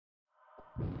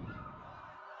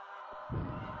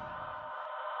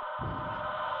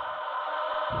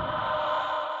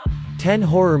10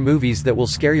 horror movies that will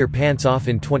scare your pants off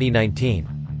in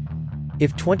 2019.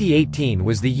 If 2018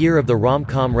 was the year of the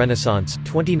rom-com renaissance,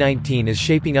 2019 is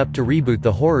shaping up to reboot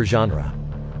the horror genre.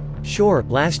 Sure,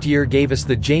 last year gave us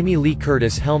the Jamie Lee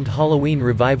Curtis helmed Halloween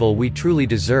revival we truly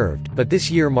deserved, but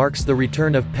this year marks the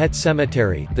return of Pet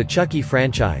Sematary, the Chucky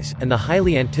franchise, and the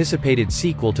highly anticipated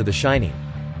sequel to The Shining.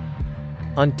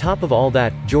 On top of all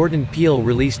that, Jordan Peele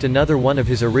released another one of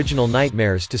his original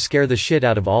nightmares to scare the shit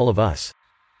out of all of us.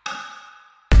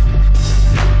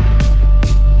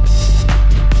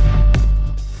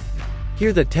 Here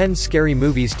are the 10 scary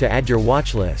movies to add your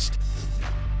watch list.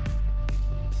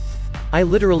 I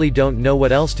literally don't know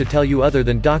what else to tell you other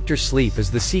than Dr. Sleep is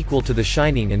the sequel to The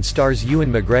Shining and stars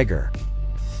Ewan McGregor.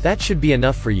 That should be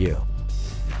enough for you.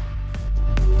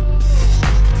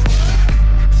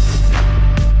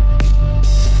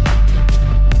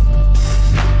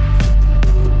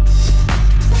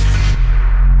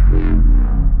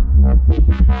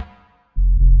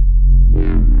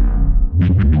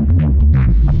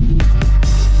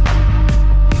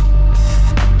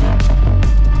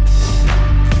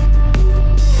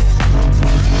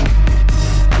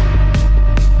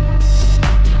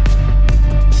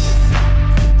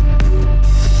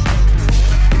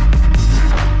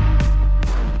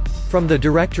 From the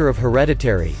director of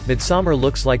Hereditary, Midsommar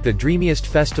looks like the dreamiest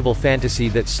festival fantasy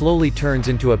that slowly turns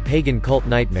into a pagan cult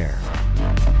nightmare.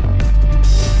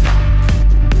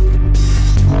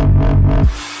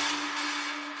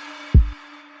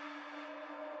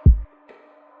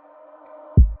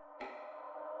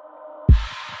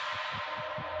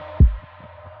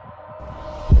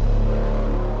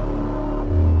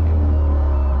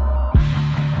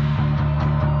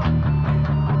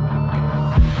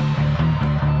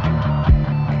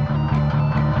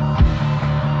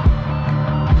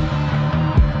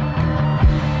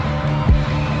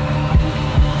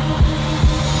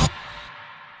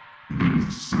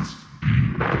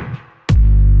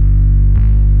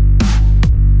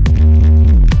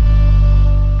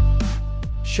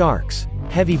 Sharks.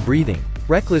 Heavy breathing.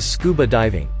 Reckless scuba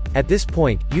diving. At this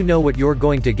point, you know what you're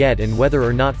going to get and whether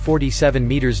or not 47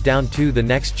 meters down to the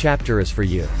next chapter is for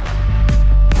you.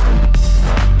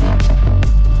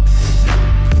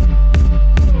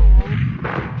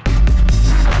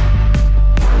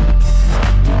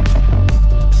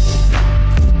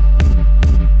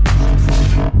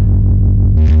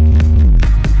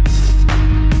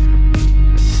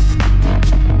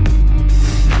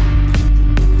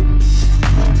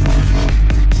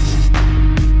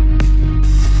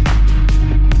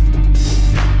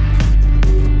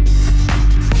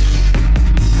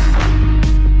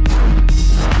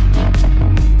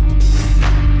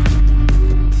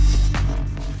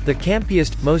 The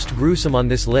campiest, most gruesome on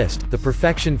this list, The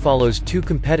Perfection follows two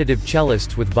competitive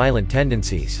cellists with violent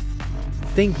tendencies.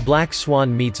 Think Black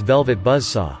Swan meets Velvet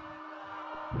Buzzsaw.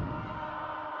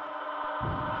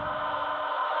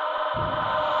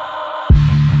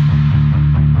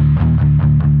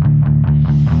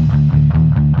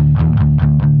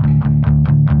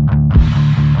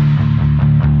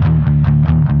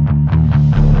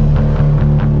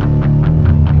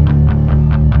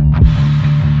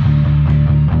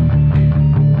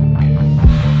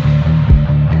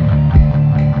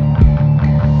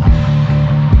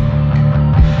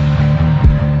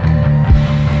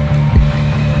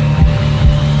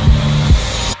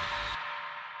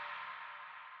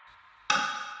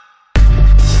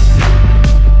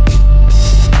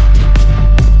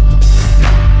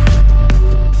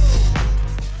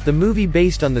 The movie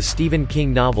based on the Stephen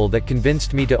King novel that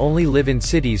convinced me to only live in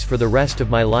cities for the rest of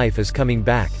my life is coming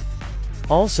back.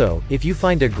 Also, if you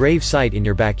find a grave site in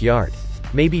your backyard,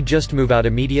 maybe just move out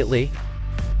immediately?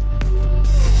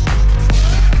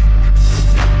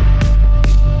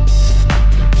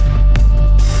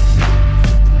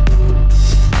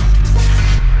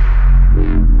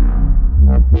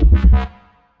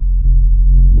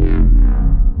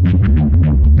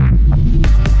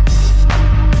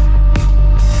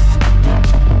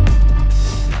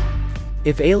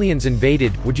 If aliens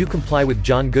invaded, would you comply with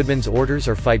John Goodman's orders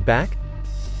or fight back?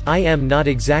 I am not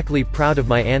exactly proud of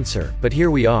my answer, but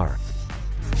here we are.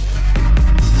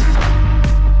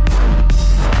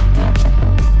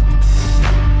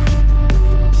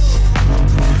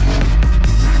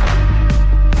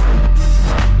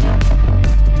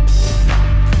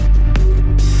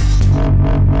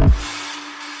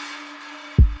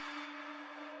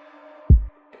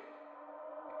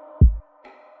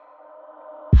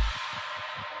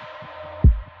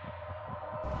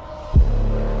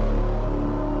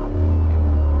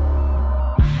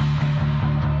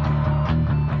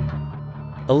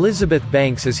 Elizabeth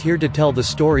Banks is here to tell the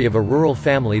story of a rural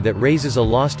family that raises a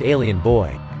lost alien boy,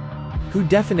 who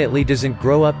definitely doesn't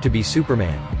grow up to be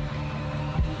Superman.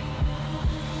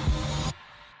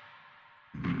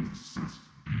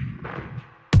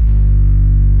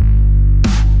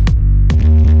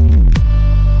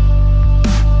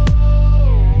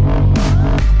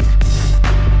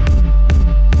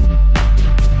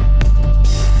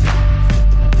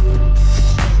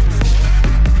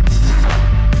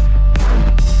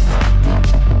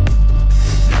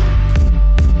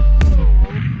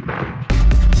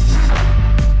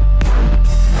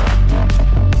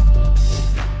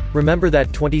 Remember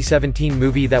that 2017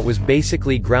 movie that was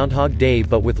basically Groundhog Day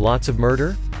but with lots of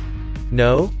murder?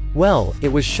 No? Well, it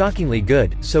was shockingly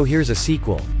good, so here's a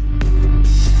sequel.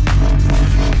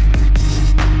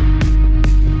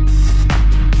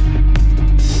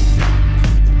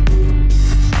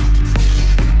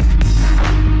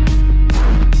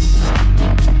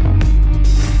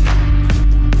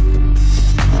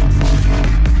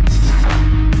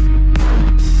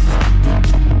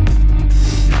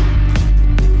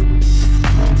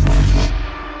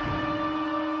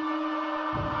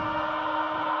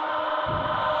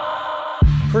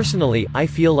 Personally, I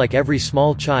feel like every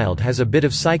small child has a bit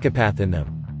of psychopath in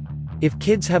them. If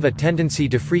kids have a tendency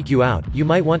to freak you out, you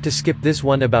might want to skip this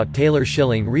one about Taylor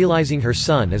Schilling realizing her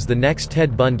son is the next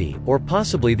Ted Bundy, or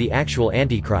possibly the actual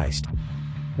Antichrist.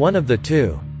 One of the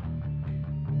two.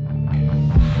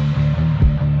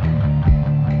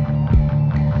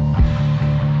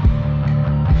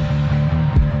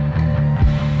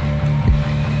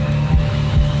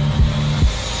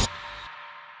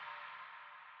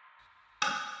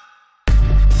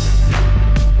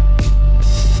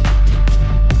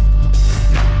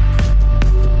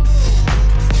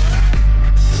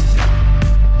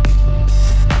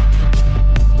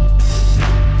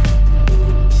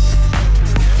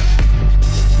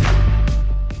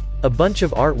 A bunch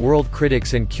of art world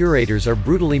critics and curators are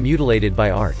brutally mutilated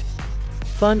by art.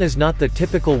 Fun is not the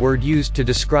typical word used to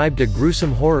describe a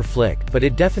gruesome horror flick, but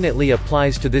it definitely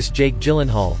applies to this Jake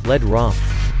Gyllenhaal-led romp.